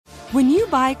When you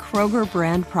buy Kroger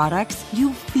brand products,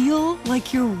 you feel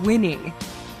like you're winning.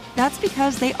 That's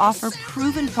because they offer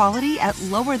proven quality at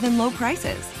lower than low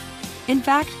prices. In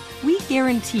fact, we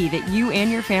guarantee that you and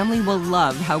your family will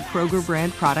love how Kroger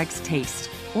brand products taste,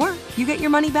 or you get your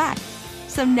money back.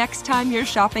 So next time you're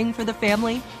shopping for the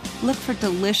family, look for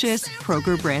delicious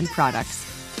Kroger brand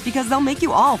products, because they'll make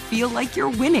you all feel like you're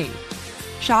winning.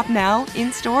 Shop now,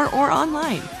 in-store, or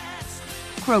online.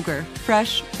 Kroger,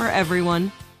 fresh for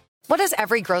everyone. What does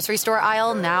every grocery store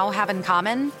aisle now have in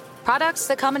common? Products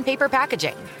that come in paper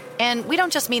packaging. And we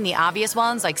don't just mean the obvious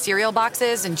ones like cereal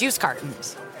boxes and juice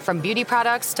cartons. From beauty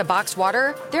products to boxed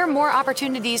water, there are more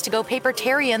opportunities to go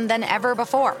papertarian than ever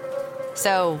before.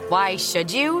 So why should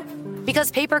you?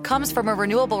 Because paper comes from a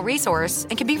renewable resource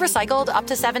and can be recycled up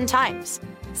to 7 times.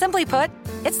 Simply put,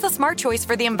 it's the smart choice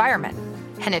for the environment.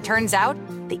 And it turns out,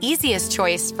 the easiest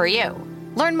choice for you.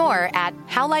 Learn more at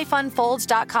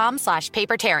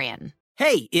howlifeunfolds.com/papertarian.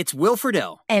 Hey, it's Will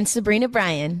Friedle. And Sabrina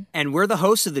Bryan. And we're the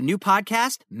hosts of the new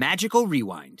podcast, Magical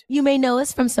Rewind. You may know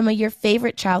us from some of your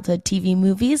favorite childhood TV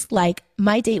movies like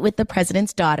My Date with the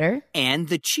President's Daughter. And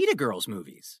the Cheetah Girls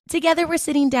movies. Together, we're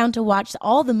sitting down to watch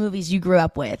all the movies you grew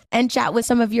up with and chat with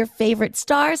some of your favorite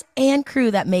stars and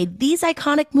crew that made these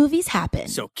iconic movies happen.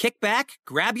 So kick back,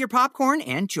 grab your popcorn,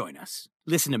 and join us.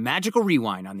 Listen to Magical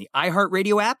Rewind on the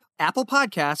iHeartRadio app, Apple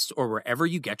Podcasts, or wherever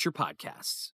you get your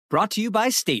podcasts. Brought to you by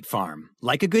State Farm.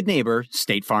 Like a good neighbor,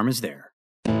 State Farm is there.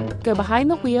 Go behind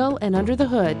the wheel and under the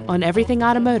hood on everything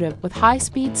automotive with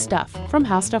high-speed stuff from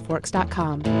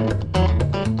HowStuffWorks.com.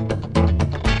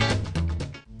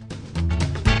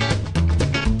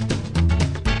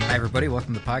 Hi, everybody.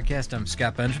 Welcome to the podcast. I'm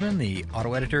Scott Benjamin, the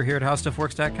auto editor here at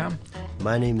HowStuffWorks.com.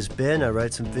 My name is Ben. I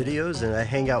write some videos, and I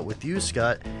hang out with you,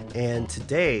 Scott. And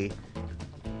today,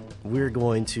 we're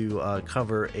going to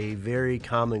cover a very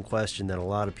common question that a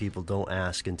lot of people don't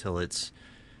ask until it's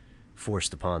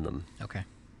forced upon them. Okay.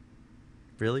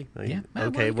 Really? Yeah.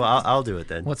 Okay, well, I'll do it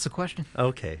then. What's the question?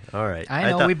 Okay, all right. I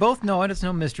know, we both know it. It's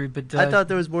no mystery, but... I thought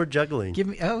there was more juggling.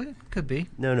 It could be.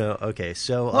 No, okay,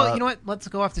 so... Well, you know what? Let's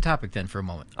go off the topic then for a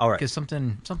moment. All right. Because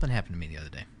something happened to me the other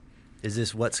day. Is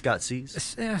this what Scott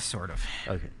sees? Yeah, sort of.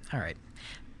 Okay. All right.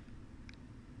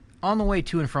 On the way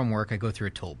to and from work, I go through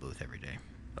a toll booth every day.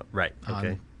 Right, okay.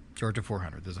 On Georgia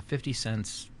 400. There's a 50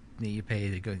 cents that you pay,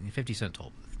 the 50-cent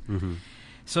toll booth. Mm-hmm.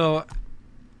 So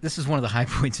this is one of the high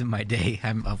points in my day.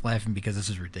 I'm laughing because this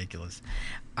is ridiculous.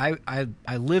 I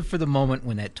live for the moment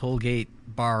when that toll gate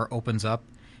bar opens up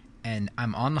and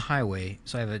I'm on the highway.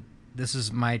 So this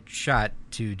is my shot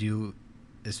to do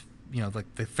this,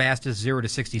 like the fastest 0 to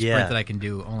 60 sprint that I can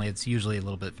do, only it's usually a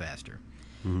little bit faster.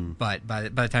 Mm-hmm. But by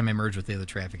the time I merge with the other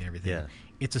traffic and everything,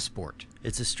 it's a sport.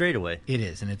 It's a straightaway. It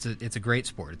is, and it's a great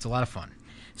sport. It's a lot of fun.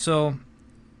 So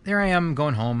there I am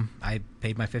going home. I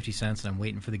paid my 50 cents, and I'm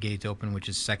waiting for the gate to open, which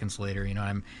is seconds later.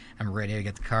 I'm ready. I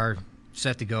get the car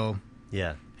set to go.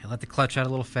 Yeah. I let the clutch out a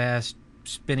little fast,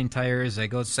 spinning tires. I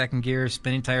go second gear,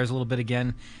 spinning tires a little bit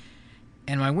again,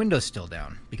 and my window's still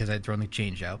down because I'd thrown the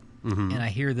change out. Mm-hmm. And I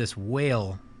hear this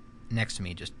wail next to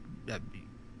me, just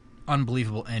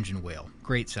unbelievable engine wail.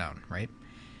 Great sound, right?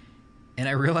 And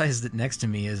I realize that next to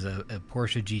me is a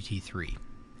Porsche GT3.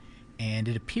 And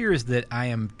it appears that I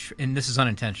am, and this is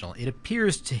unintentional, it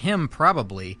appears to him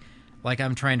probably like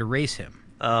I'm trying to race him.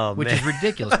 Oh, which man. is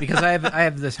ridiculous because I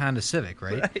have this Honda Civic,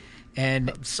 right?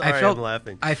 And I'm sorry, I'm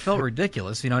laughing. I felt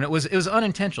ridiculous, and it was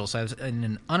unintentional. So I was in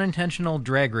an unintentional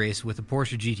drag race with a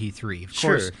Porsche GT3. Of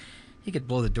course, he could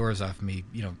blow the doors off me,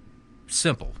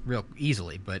 simple, real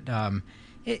easily. But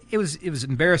it was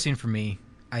embarrassing for me.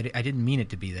 I didn't mean it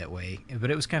to be that way, but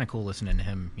it was kind of cool listening to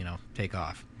him, take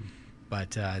off.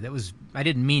 But I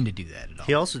didn't mean to do that at all.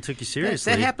 He also took you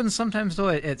seriously. That happens sometimes, though,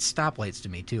 at stoplights to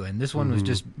me, too. And this one was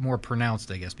just more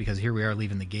pronounced, I guess, because here we are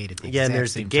leaving the gate at the exact same time. Yeah,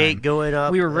 there's the gate going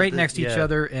up. We were right next to each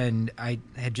other, and I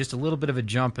had just a little bit of a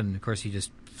jump, and, of course, he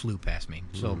just flew past me.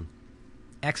 So,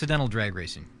 accidental drag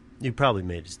racing. You probably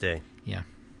made his day. Yeah.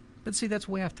 But, see, that's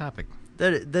way off topic.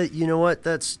 That you know what?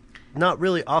 That's not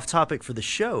really off topic for the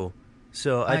show.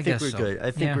 So I think we're good.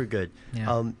 I think we're good.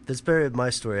 Yeah. That's better than my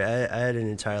story. I had an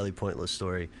entirely pointless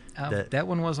story. That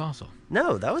one was also.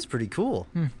 No, that was pretty cool.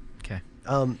 Okay.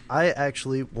 I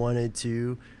actually wanted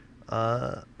to,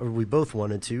 or we both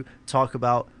wanted to, talk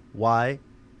about why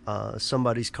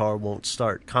somebody's car won't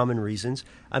start. Common reasons.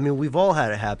 I mean, we've all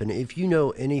had it happen. If you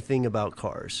know anything about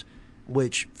cars,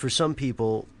 which for some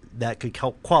people that could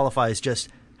qualify as just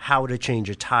how to change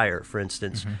a tire, for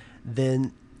instance,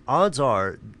 then odds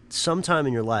are sometime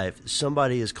in your life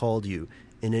somebody has called you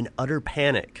in an utter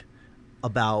panic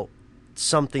about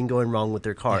something going wrong with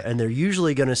their car. And they're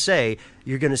usually going to say,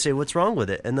 you're going to say, what's wrong with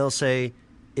it? And they'll say,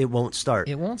 it won't start.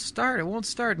 It won't start,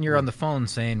 and you're on the phone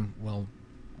saying, well,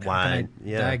 why? How can I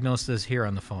diagnose this here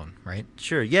on the phone, right?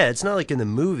 Sure, yeah. It's not like in the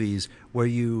movies where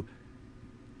you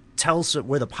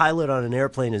where the pilot on an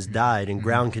airplane has died and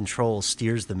ground control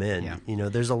steers them in. Yeah. You know,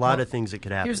 there's a lot of things that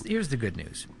could happen. Here's the good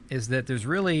news, is that there's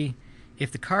really,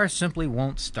 if the car simply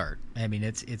won't start, I mean,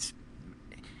 it's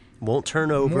won't turn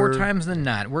over. More times than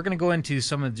not. We're going to go into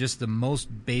some of just the most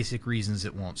basic reasons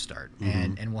it won't start.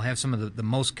 And we'll have some of the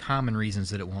most common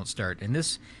reasons that it won't start. And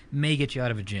this may get you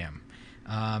out of a jam.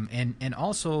 And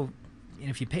also,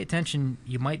 if you pay attention,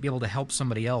 you might be able to help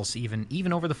somebody else,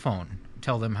 even over the phone,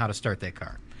 tell them how to start that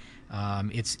car.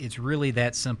 It's really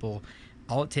that simple.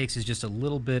 All it takes is just a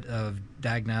little bit of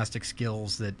diagnostic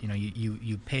skills that,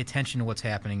 you pay attention to what's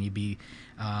happening. You be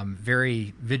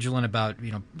very vigilant about,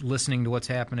 listening to what's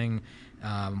happening,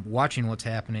 watching what's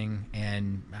happening,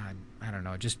 and I don't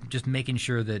know, just making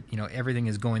sure that, everything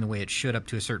is going the way it should up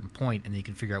to a certain point, and then you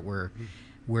can figure out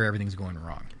where everything's going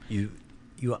wrong.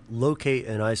 You locate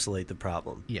and isolate the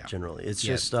problem. Yeah. Generally, it's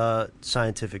just a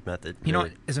scientific method.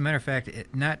 Really. As a matter of fact,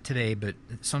 not today, but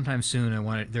sometime soon.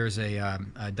 There's a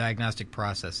diagnostic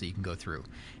process that you can go through.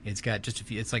 It's got just a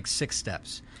few. It's like 6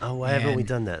 steps. Oh, why haven't we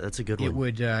done that? That's a good one.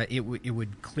 It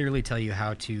would clearly tell you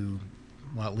how to,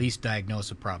 well, at least diagnose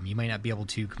a problem. You might not be able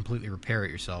to completely repair it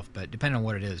yourself, but depending on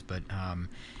what it is, but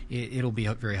it'll be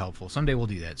very helpful. Someday we'll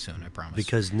do that soon, I promise.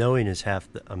 Because knowing is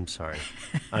half the. I'm sorry.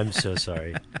 I'm so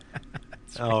sorry.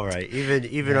 All right.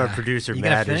 Even our producer,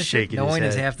 Matt, is shaking his head. Knowing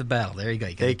is half the battle. There you go.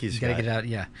 Thank you, Scott. You got to get it out,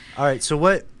 yeah. All right. So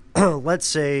what, let's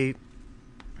say,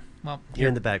 well, you're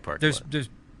in the back part. There's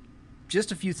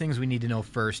just a few things we need to know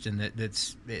first, and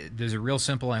there's a real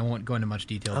simple, I won't go into much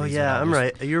detail. Oh, yeah, I'm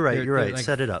right. You're right. You're right. Like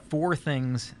Set it up. 4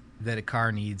 things that a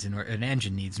car needs, an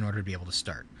engine needs in order to be able to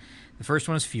start. The first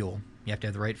one is fuel. You have to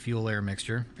have the right fuel-air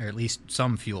mixture, or at least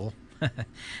some fuel. You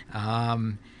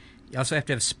also have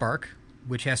to have spark,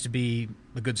 which has to be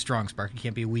a good strong spark. It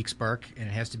can't be a weak spark, and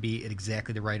it has to be at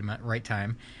exactly the right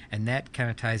time. And that kind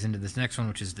of ties into this next one,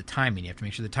 which is the timing. You have to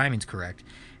make sure the timing's correct,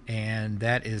 and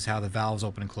that is how the valves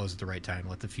open and close at the right time,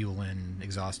 let the fuel in,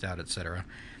 exhaust out, etc.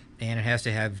 And it has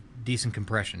to have decent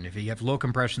compression. If you have low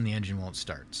compression, the engine won't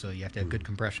start. So you have to have good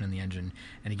compression in the engine.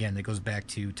 And again, that goes back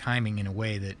to timing in a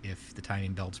way that if the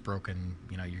timing belt's broken,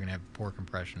 you're going to have poor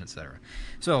compression, etc.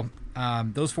 So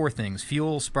those 4 things,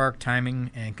 fuel, spark, timing,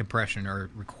 and compression,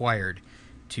 are required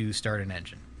to start an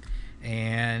engine.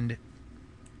 And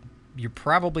you're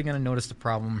probably going to notice the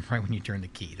problem right when you turn the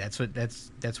key.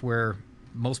 That's where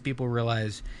most people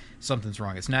realize something's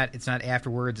wrong. It's not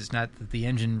afterwards. It's not that the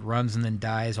engine runs and then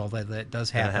dies. Although that does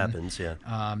happen. That happens,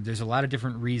 yeah. There's a lot of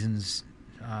different reasons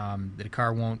that a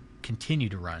car won't continue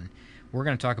to run. We're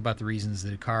going to talk about the reasons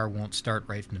that a car won't start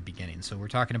right from the beginning. So we're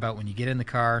talking about when you get in the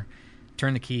car,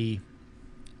 turn the key,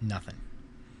 nothing.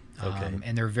 Okay.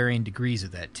 And there are varying degrees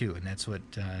of that too, and that's what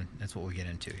we get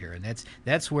into here. And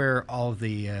that's where all of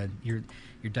the your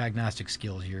diagnostic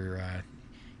skills, your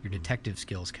detective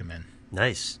skills come in.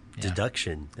 Nice. Yeah.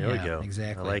 Deduction. There we go.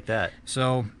 Exactly. I like that.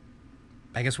 So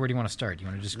I guess where do you want to start? You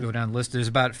want to just go down the list? There's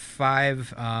about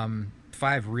 5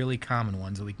 really common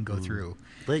ones that we can go through.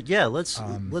 Let's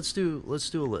do a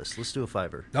list. Let's do a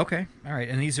 5er. Okay. All right.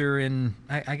 And these are in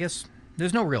I guess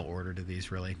there's no real order to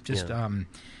these really. Just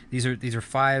these are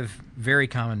 5 very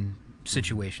common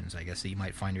situations, I guess, that you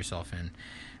might find yourself in.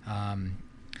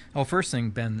 First thing,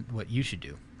 Ben, what you should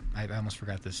do. I almost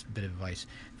forgot this bit of advice.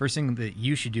 First thing that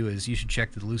you should do is you should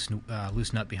check the loose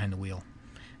nut behind the wheel.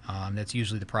 That's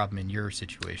usually the problem in your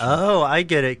situation. Oh, I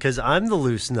get it, because I'm the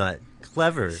loose nut.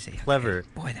 Clever.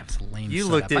 Boy, that was a lame. You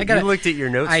looked at your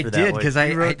notes. I for did, that because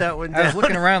I wrote that one down. I was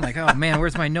looking around like, oh man,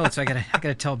 where's my notes? I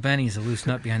gotta tell Benny he's a loose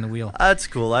nut behind the wheel. That's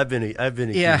cool. I've been accused of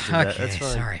that. That's fine.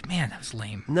 Sorry, man, that was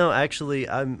lame. No, actually,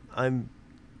 I'm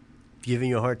giving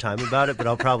you a hard time about it, but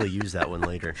I'll probably use that one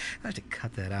later. I have to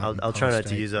cut that out. I'll try not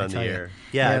to use it on the air.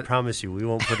 Yeah, I promise you, we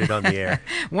won't put it on the air.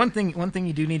 One thing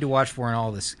you do need to watch for in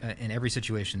all this, in every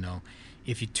situation though,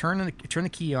 if you turn the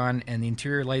key on and the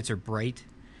interior lights are bright,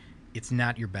 it's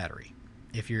not your battery.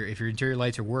 If your interior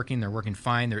lights are working, they're working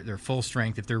fine, they're full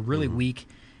strength. If they're really weak,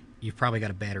 you've probably got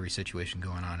a battery situation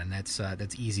going on, and that's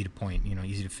easy to point,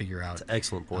 easy to figure out. That's an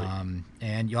excellent point.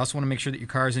 And you also want to make sure that your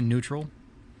car is in neutral.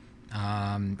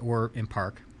 Or in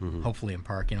park, hopefully in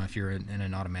park, if you're in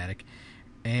an automatic.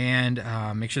 And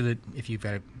make sure that if you've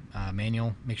got a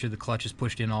manual, make sure the clutch is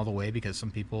pushed in all the way, because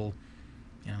some people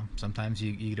You know, sometimes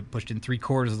you get it pushed in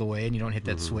 3/4 of the way and you don't hit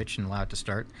that switch and allow it to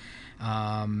start.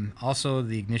 Also,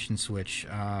 the ignition switch.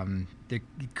 There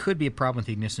could be a problem with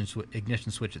the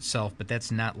ignition switch itself, but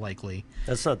that's not likely.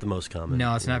 That's not the most common.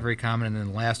 No, it's not very common. And then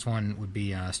the last one would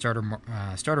be starter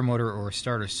motor or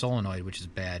starter solenoid, which is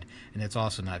bad, and that's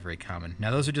also not very common.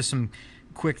 Now, those are just some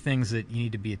quick things that you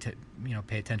need to be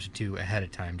pay attention to ahead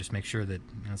of time. Just make sure that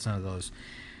it's none of those.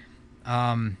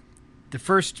 The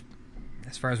first,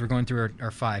 as far as we're going through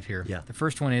our 5 here, the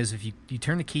first one is if you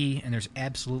turn the key and there's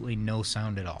absolutely no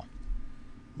sound at all.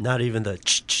 Not even the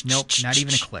nope, not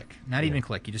even a click. Not even a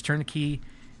click. You just turn the key,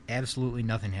 absolutely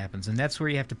nothing happens, and that's where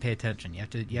you have to pay attention. You have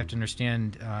to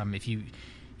understand if you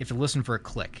have to listen for a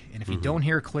click, and if you don't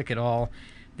hear a click at all,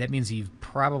 that means you've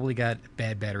probably got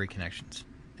bad battery connections.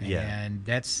 And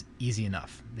that's easy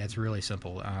enough. That's really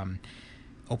simple.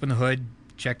 Open the hood,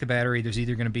 check the battery. There's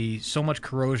either going to be so much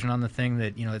corrosion on the thing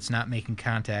that it's not making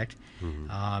contact.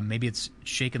 Maybe it's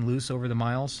shaken loose over the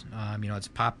miles.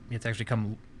 It's actually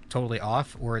come totally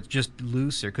off, or it's just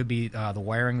loose. There could be the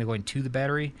wiring going to the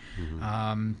battery.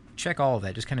 Check all of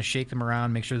that. Just kind of shake them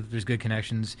around, make sure that there's good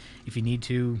connections. If you need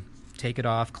to, take it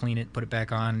off, clean it, put it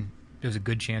back on. There's a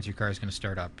good chance your car is going to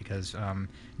start up because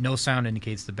no sound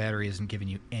indicates the battery isn't giving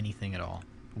you anything at all.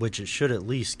 Which it should at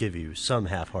least give you some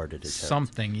half-hearted attempt.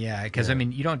 Something, yeah. Because,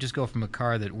 you don't just go from a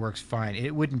car that works fine.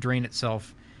 It wouldn't drain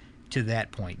itself to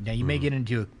that point. Now, you may get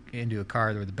into a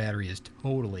car where the battery is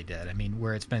totally dead. I mean,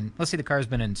 where it's been, let's say the car's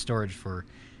been in storage for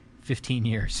 15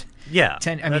 years. Yeah. That's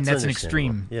an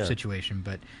extreme situation,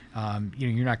 but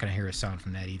you're not going to hear a sound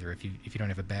from that either if you don't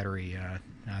have a battery,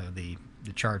 the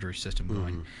charger system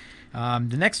going.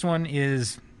 The next one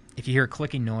is if you hear a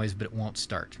clicking noise but it won't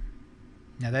start.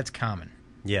 Now, that's common.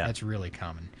 Yeah. That's really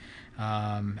common.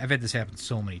 I've had this happen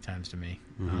so many times to me.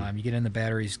 You get in the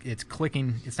batteries, it's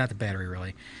clicking. It's not the battery,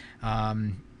 really.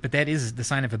 But that is the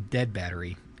sign of a dead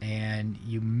battery, and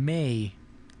you may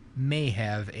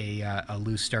have a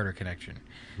loose starter connection.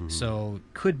 So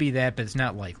could be that, but it's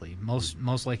not likely.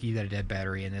 Most likely you got a dead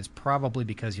battery, and it's probably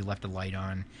because you left a light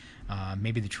on.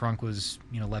 Maybe the trunk was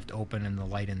left open and the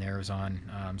light in there was on,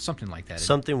 something like that.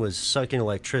 Something was sucking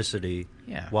electricity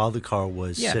while the car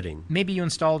was sitting. Maybe you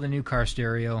installed a new car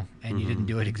stereo and you didn't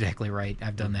do it exactly right.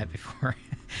 I've done that before.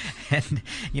 And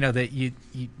that you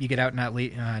get out not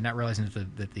realizing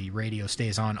that the radio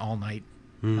stays on all night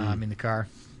in the car.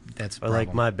 That's a problem. Or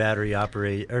like my battery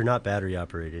operated, or not battery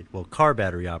operated, car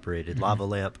battery operated lava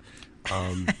lamp.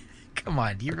 Come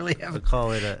on, do you really have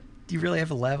Do you really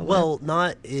have a lava lamp? Well,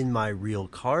 not in my real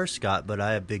car, Scott, but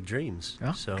I have big dreams.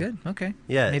 Oh, so. Good. Okay.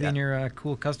 Yeah. Maybe in your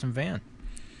cool custom van.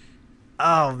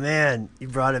 Oh, man. You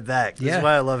brought it back. This is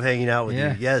why I love hanging out with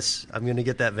you. Yes, I'm going to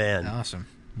get that van. Awesome.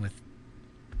 With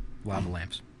lava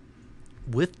lamps.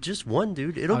 With just one,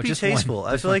 dude. It'll be tasteful.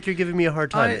 I feel one. like you're giving me a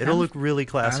hard time. It'll look really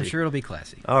classy. I'm sure it'll be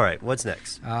classy. All right. What's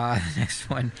next? The next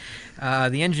one.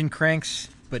 The engine cranks,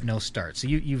 but no start. So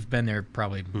you've been there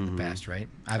probably in the past, right?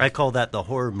 I call that the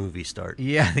horror movie start.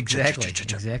 Yeah, exactly.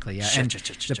 Exactly, yeah. And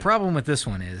the problem with this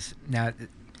one is, now,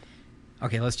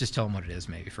 okay, let's just tell them what it is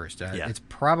maybe first. It's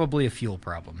probably a fuel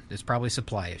problem. It's probably a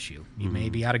supply issue. You may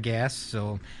be out of gas,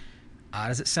 so odd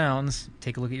as it sounds,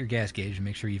 take a look at your gas gauge and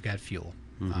make sure you've got fuel.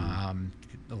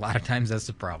 A lot of times that's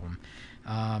the problem.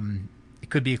 It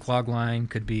could be a clog line,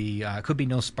 could be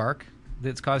no spark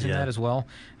that's causing that as well.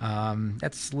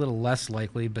 That's a little less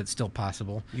likely, but still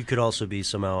possible. You could also be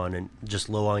somehow just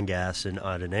low on gas and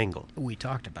on an angle. We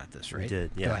talked about this, right? We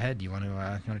did, yeah. Go ahead. You want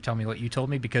to tell me what you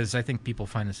told me? Because I think people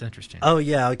find this interesting. Oh,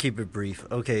 yeah, I'll keep it brief.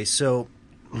 Okay, so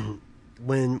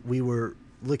when we were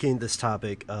looking at this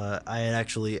topic, I had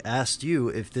actually asked you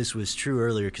if this was true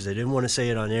earlier because I didn't want to say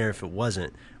it on air if it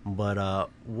wasn't. But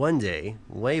one day,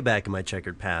 way back in my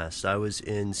checkered past, I was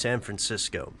in San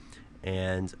Francisco,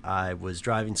 and I was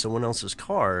driving someone else's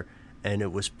car, and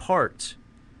it was parked,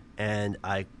 and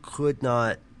I could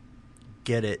not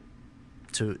get it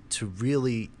to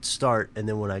really start. And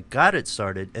then when I got it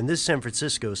started, and this is San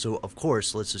Francisco, so of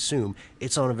course, let's assume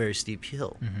it's on a very steep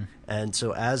hill. And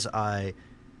so as I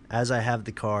have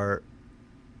the car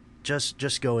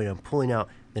just going, I'm pulling out,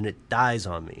 then it dies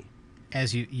on me.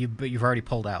 But you've already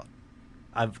pulled out.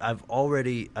 I've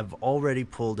already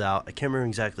pulled out. I can't remember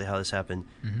exactly how this happened.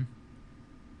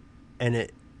 And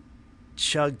it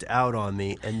chugged out on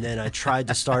me, and then I tried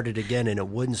to start it again, and it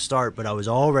wouldn't start, but I was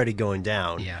already going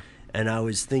down. Yeah. And I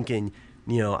was thinking,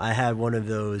 I had one of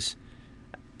those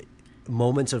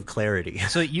moments of clarity.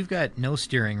 So you've got no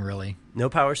steering, really. No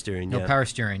power steering. No power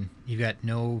steering. You've got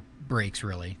no brakes,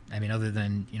 really. I mean, other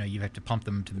than, you have to pump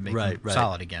them to make them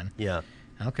solid again. Yeah.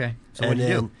 Okay. So what do you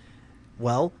do?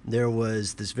 Well, there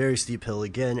was this very steep hill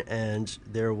again, and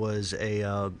there was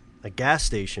a gas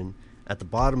station at the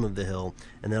bottom of the hill,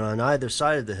 and then on either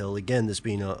side of the hill, again, this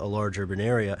being a large urban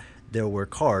area, there were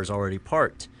cars already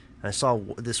parked. I saw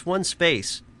this one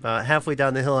space halfway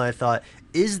down the hill, and I thought,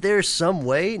 is there some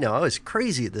way? No, I was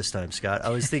crazy at this time, Scott. I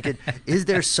was thinking, is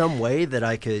there some way that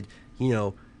I could,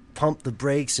 pump the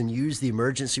brakes and use the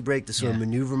emergency brake to sort of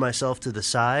maneuver myself to the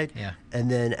side? Yeah. And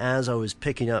then as I was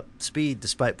picking up speed,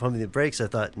 despite pumping the brakes, I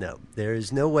thought, no, there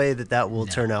is no way that will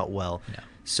turn out well. No.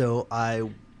 So I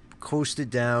coasted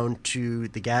down to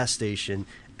the gas station,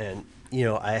 and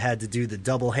I had to do the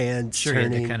double hand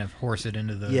turning. You had to kind of horse it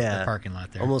into the parking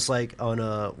lot there, almost like on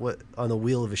the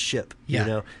wheel of a ship.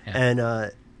 Yeah.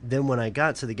 And then when I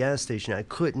got to the gas station, I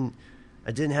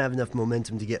didn't have enough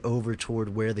momentum to get over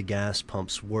toward where the gas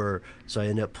pumps were, so I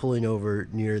ended up pulling over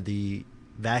near the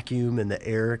vacuum and the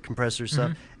air compressor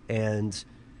stuff, and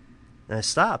I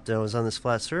stopped, and I was on this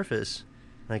flat surface,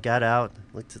 and I got out,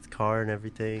 looked at the car and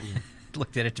everything.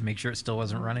 Looked at it to make sure it still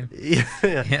wasn't running.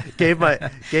 Yeah.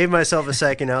 Gave myself a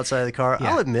second outside of the car.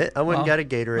 Yeah. I'll admit, I went and got a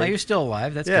Gatorade. Well, you're still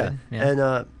alive. That's good.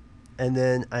 Yeah. And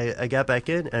then I got back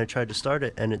in, and I tried to start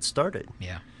it, and it started.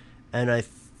 Yeah. And I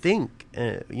think,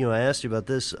 I asked you about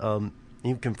this,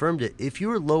 you confirmed it. If you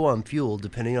were low on fuel,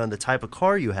 depending on the type of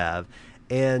car you have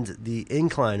and the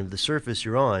incline of the surface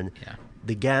you're on,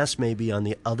 the gas may be on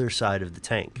the other side of the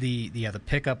tank. The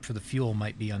pickup for the fuel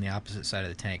might be on the opposite side of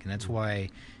the tank, and that's why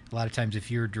a lot of times if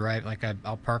you're driving, like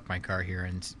I'll park my car here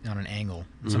and on an angle,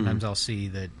 and sometimes I'll see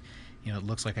that it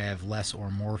looks like I have less or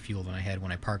more fuel than I had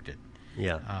when I parked it.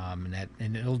 Yeah.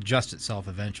 And it'll adjust itself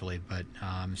eventually, but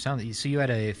so you had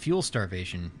a fuel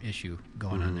starvation issue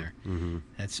going on there. Mm-hmm.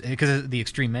 That's because of the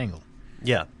extreme angle.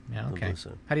 Yeah. Yeah. Okay.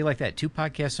 How do you like that? 2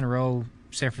 podcasts in a row.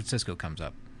 San Francisco comes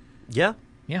up. Yeah.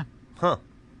 Yeah. Huh.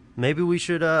 Maybe we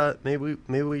should maybe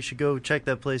we should go check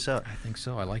that place out. I think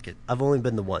so. I like it. I've only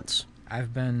been the once.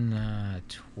 I've been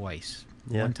twice.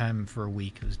 Yeah. One time for a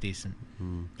week. It was decent.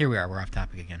 Here we are. We're off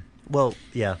topic again. Well,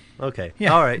 yeah. Okay.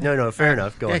 Yeah. All right. No, fair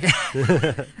enough. Go on.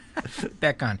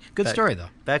 Back on. Good story, though.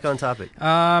 Back on topic.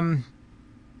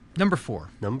 Number 4.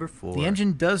 The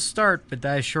engine does start, but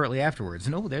dies shortly afterwards.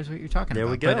 And there's what you're talking about. There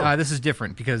we go. But this is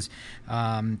different because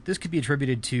this could be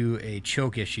attributed to a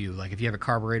choke issue. Like if you have a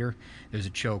carburetor, there's a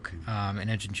choke, an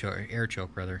engine choke, air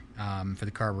choke rather, for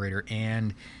the carburetor,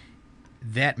 and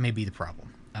that may be the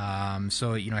problem.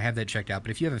 So have that checked out.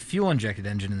 But if you have a fuel-injected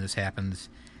engine and this happens,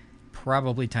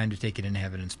 probably time to take it in and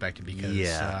have it inspected because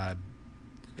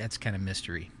that's kind of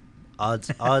mystery. Odds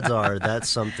are that's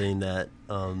something that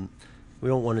we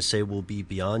don't want to say will be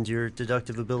beyond your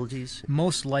deductive abilities.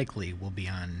 Most likely will be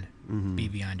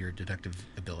beyond your deductive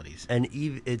abilities. And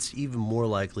it's even more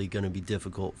likely going to be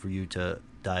difficult for you to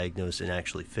diagnose and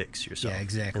actually fix yourself. Yeah,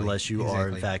 exactly. Unless you are,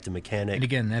 in fact, a mechanic. And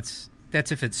again, that's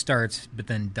if it starts but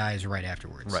then dies right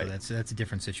afterwards. Right. So that's a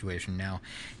different situation. Now,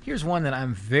 here's one that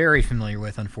I'm very familiar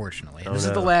with, unfortunately. This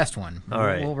is the last one. All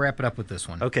right. We'll wrap it up with this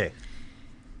one. Okay.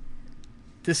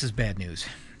 This is bad news.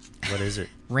 What is it?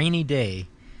 Rainy day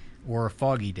or a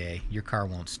foggy day, your car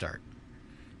won't start.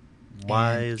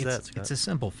 Why is that, Scott? It's a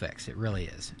simple fix. It really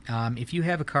is. If you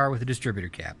have a car with a distributor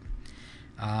cap,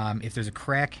 if there's a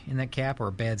crack in that cap or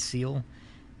a bad seal,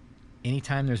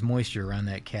 anytime there's moisture around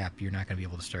that cap, you're not going to be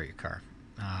able to start your car.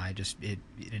 It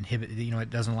inhibits. It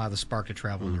doesn't allow the spark to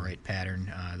travel in the right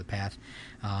pattern, the path.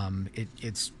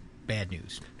 It's bad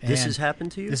news. This has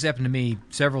happened to you? This happened to me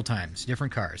several times,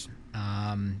 different cars.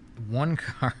 One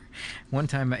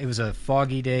time it was a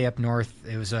foggy day up north.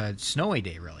 It was a snowy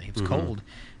day, really. It was cold,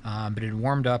 but it had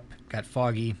warmed up, got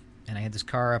foggy, and I had this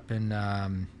car up in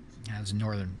it was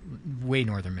way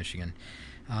northern Michigan.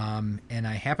 And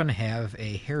I happened to have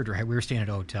a hairdryer. We were staying at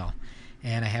a hotel,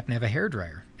 and I happened to have a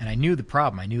hairdryer. And I knew the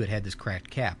problem. I knew it had this cracked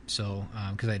cap, so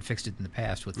because I had fixed it in the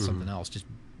past with something else, just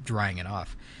drying it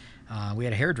off. We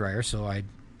had a hairdryer, so I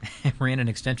ran an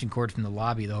extension cord from the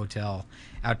lobby of the hotel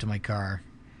out to my car,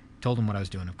 told him what I was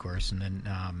doing, of course, and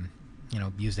then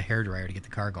used the hairdryer to get the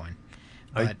car going.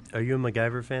 But are you a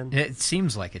MacGyver fan? It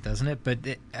seems like it, doesn't it? But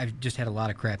I've just had a lot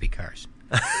of crappy cars.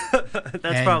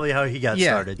 That's probably how he got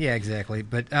started. Yeah, exactly.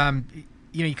 But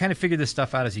you kind of figure this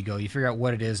stuff out as you go. You figure out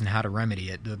what it is and how to remedy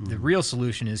it. The real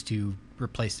solution is to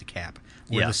replace the cap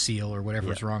or the seal or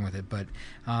whatever's wrong with it. But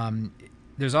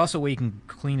there's also a way you can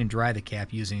clean and dry the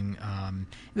cap using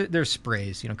there's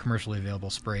sprays, commercially available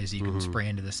sprays that you can spray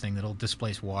into this thing that'll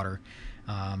displace water.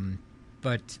 And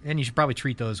you should probably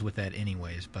treat those with that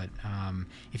anyways. But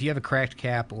if you have a cracked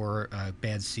cap or a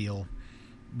bad seal,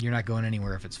 you're not going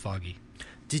anywhere if it's foggy.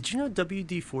 Did you know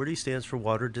WD-40 stands for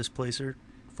Water Displacer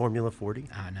Formula 40?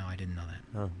 No, I didn't know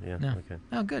that. Oh, yeah. No. Okay.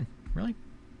 Oh, good. Really?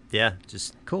 Yeah,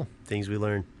 just Cool. things we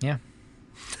learn. Yeah.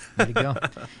 Way to go.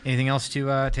 Anything else to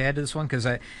add to this one? Because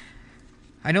I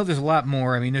know there's a lot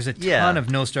more. I mean, there's a ton of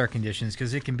no-start conditions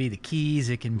because it can be the keys.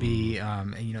 It can be,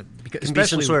 because it can be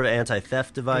some sort of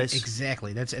anti-theft device.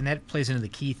 Exactly. And that plays into the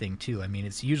key thing too. I mean,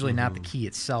 it's usually not the key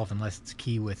itself unless it's a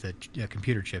key with a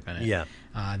computer chip in it. Yeah.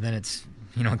 Then it's,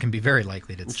 it can be very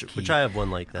likely that it's the key. Which I have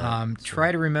one like that.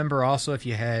 Try to remember also if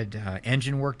you had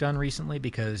engine work done recently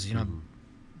because,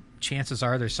 chances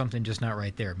are there's something just not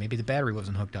right there. Maybe the battery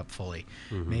wasn't hooked up fully.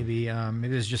 Maybe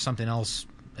there's just something else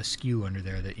askew under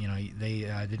there that they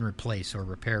didn't replace or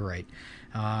repair right.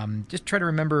 Just try to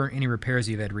remember any repairs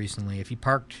you've had recently. If you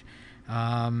parked,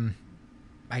 I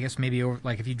guess maybe over,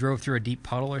 like if you drove through a deep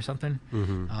puddle or something,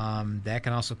 that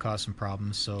can also cause some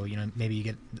problems. So maybe you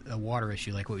get a water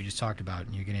issue like what we just talked about,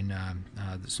 and you're getting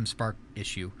some spark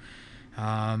issue.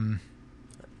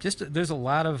 There's a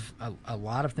lot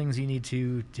of things you need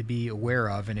to be aware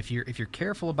of, and if you're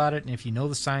careful about it, and if you know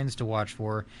the signs to watch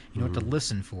for, you know what to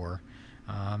listen for,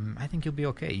 I think you'll be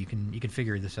okay. You can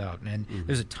figure this out. And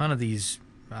there's a ton of these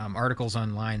articles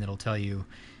online that'll tell you,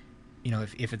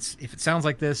 if it sounds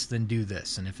like this, then do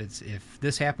this, and if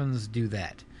this happens, do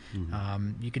that.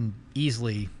 You can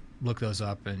easily look those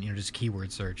up and just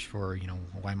keyword search for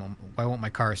why won't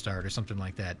my car start or something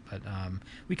like that. But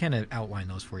we kind of outline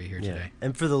those for you here today.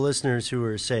 And for the listeners who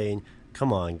are saying,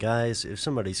 come on guys, if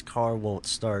somebody's car won't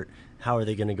start, how are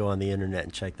they going to go on the internet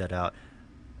and check that out?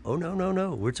 Oh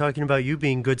no, we're talking about you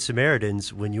being good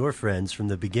Samaritans when your friends from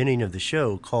the beginning of the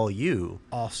show call you.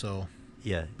 Also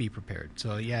be prepared.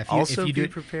 So if you do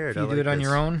it on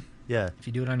your own, if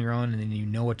you do it on your own and then you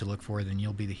know what to look for, then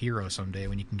you'll be the hero someday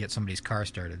when you can get somebody's car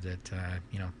started that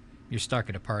you're stuck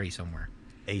at a party somewhere.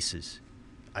 Aces.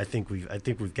 I think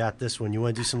we've got this one. You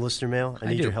want to do some listener mail? I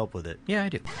need your help with it. Yeah, I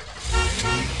do.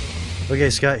 Okay,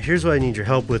 Scott, here's what I need your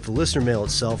help with. The listener mail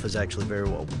itself is actually very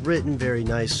well written, very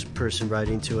nice person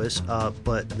writing to us,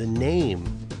 but the name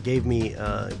gave me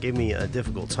a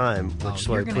difficult time, which is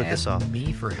why I put this off.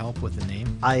 Me for help with the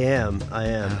name? I am.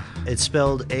 It's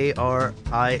spelled Ariadne.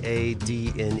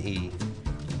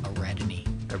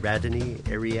 Ariadne.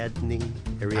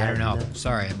 I don't know.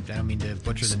 Sorry, I don't mean to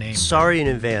butcher the name. Sorry in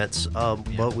advance.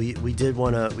 But we did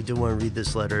want to read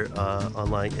this letter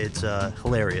online. It's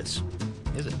hilarious.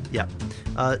 Is it? Yeah.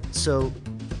 So,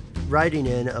 writing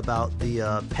in about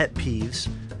the pet peeves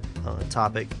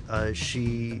topic,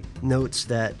 she notes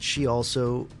that she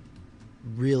also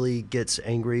really gets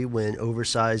angry when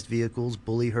oversized vehicles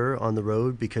bully her on the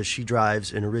road because she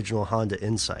drives an original Honda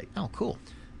Insight. Oh, cool.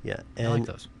 Yeah. I like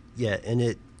those. Yeah, and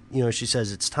it, she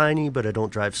says it's tiny, but I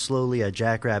don't drive slowly. I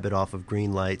jackrabbit off of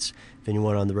green lights. If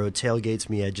anyone on the road tailgates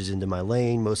me, edges into my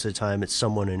lane. Most of the time, it's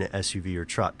someone in an SUV or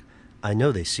truck. I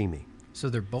know they see me. So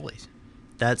they're bullies.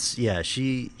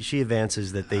 She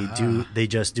advances that they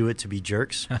just do it to be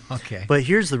jerks. Okay. But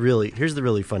here's the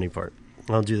really funny part.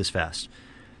 I'll do this fast.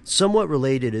 Somewhat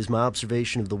related is my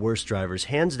observation of the worst drivers.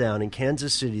 Hands down, in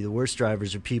Kansas City, the worst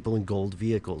drivers are people in gold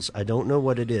vehicles. I don't know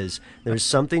what it is. There's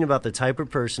something about the type of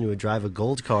person who would drive a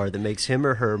gold car that makes him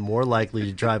or her more likely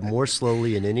to drive more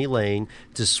slowly in any lane,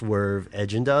 to swerve,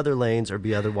 edge into other lanes, or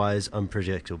be otherwise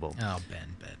unpredictable. Oh,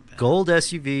 Ben. Gold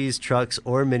SUVs, trucks,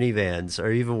 or minivans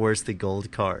are even worse than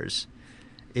gold cars.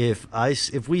 If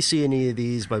we see any of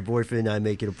these, my boyfriend and I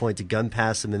make it a point to gun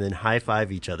past them and then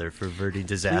high-five each other for averting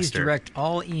disaster. Please direct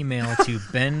all email to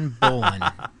Ben Bolin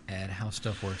at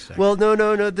HowStuffWorks. Well,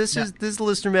 no. This is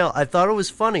listener mail. I thought it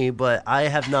was funny, but I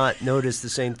have not noticed the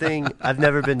same thing. I've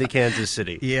never been to Kansas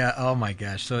City. Yeah. Oh my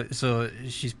gosh. So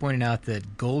she's pointing out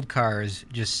that gold cars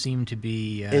just seem to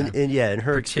be in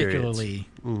her particularly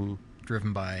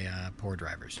driven by poor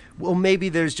drivers. Well, maybe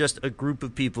there's just a group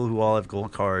of people who all have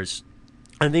gold cars.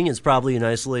 I think it's probably an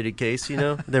isolated case,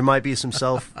 There might be some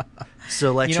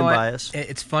self-selection bias.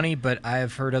 It's funny, but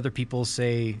I've heard other people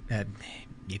say that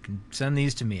you can send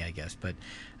these to me, I guess. But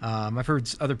I've heard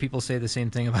other people say the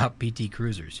same thing about PT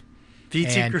Cruisers.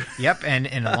 Yep, and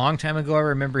a long time ago, I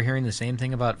remember hearing the same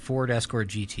thing about Ford Escort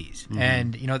GTs. Mm-hmm.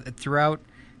 And, throughout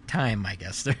time, I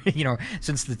guess,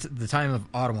 since the time of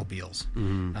automobiles,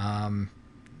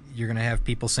 you're going to have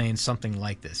people saying something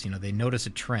like this. They notice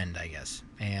a trend, I guess,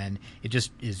 and it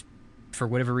just is, for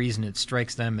whatever reason, it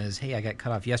strikes them as, hey, I got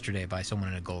cut off yesterday by someone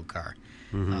in a gold car.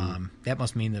 Mm-hmm. That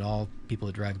must mean that all people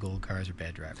that drive gold cars are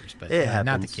bad drivers, but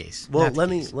not the case. Well, let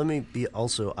me be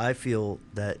also. I feel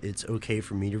that it's okay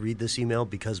for me to read this email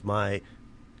because my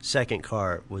second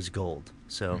car was gold.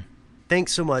 So.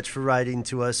 Thanks so much for writing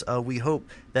to us. We hope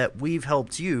that we've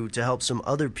helped you to help some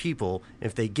other people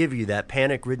if they give you that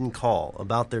panic-ridden call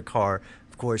about their car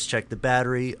Of course, check the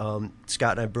battery.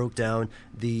 Scott and I broke down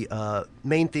the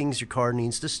main things your car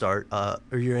needs to start,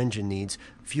 or your engine needs: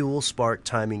 fuel, spark,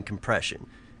 timing, compression.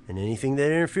 And anything that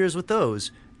interferes with those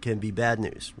can be bad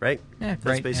news, right? Yeah, That's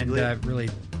right. basically and really,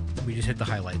 we just hit the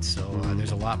highlights. So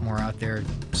there's a lot more out there.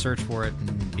 Search for it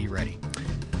and be ready.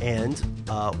 And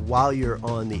while you're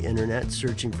on the internet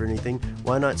searching for anything,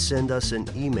 why not send us an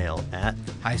email at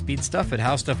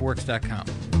highspeedstuff@howstuffworks.com.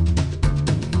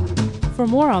 For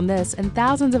more on this and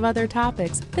thousands of other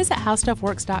topics, visit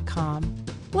howstuffworks.com.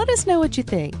 Let us know what you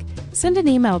think. Send an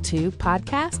email to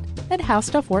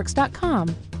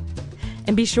podcast@howstuffworks.com.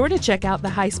 And be sure to check out the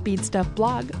High Speed Stuff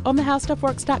blog on the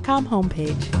howstuffworks.com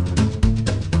homepage.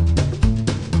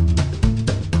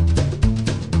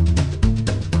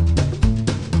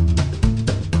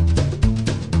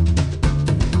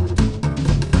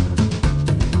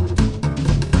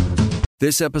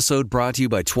 This episode brought to you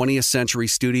by 20th Century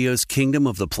Studios' Kingdom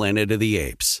of the Planet of the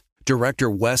Apes.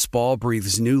 Director Wes Ball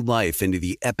breathes new life into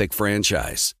the epic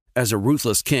franchise. As a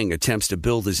ruthless king attempts to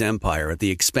build his empire at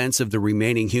the expense of the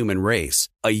remaining human race,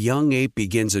 a young ape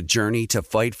begins a journey to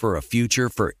fight for a future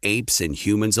for apes and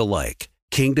humans alike.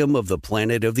 Kingdom of the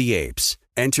Planet of the Apes.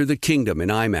 Enter the kingdom in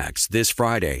IMAX this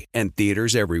Friday and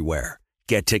theaters everywhere.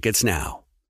 Get tickets now.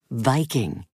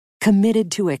 Viking,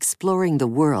 committed to exploring the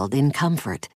world in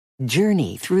comfort.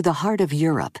 Journey through the heart of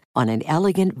Europe on an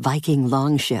elegant Viking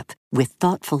longship with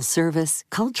thoughtful service,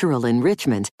 cultural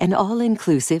enrichment, and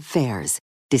all-inclusive fares.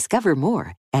 Discover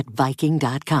more at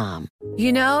Viking.com.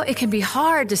 You know, it can be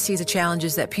hard to see the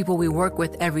challenges that people we work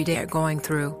with every day are going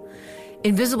through.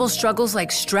 Invisible struggles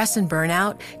like stress and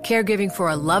burnout, caregiving for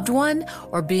a loved one,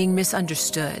 or being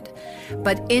misunderstood.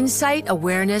 But insight,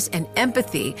 awareness, and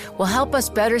empathy will help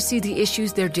us better see the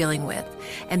issues they're dealing with.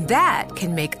 And that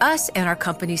can make us and our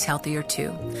companies healthier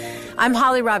too. I'm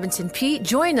Holly Robinson Peete.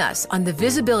 Join us on The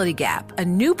Visibility Gap, a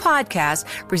new podcast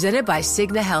presented by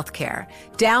Cigna Healthcare.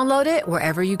 Download it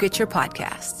wherever you get your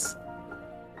podcasts.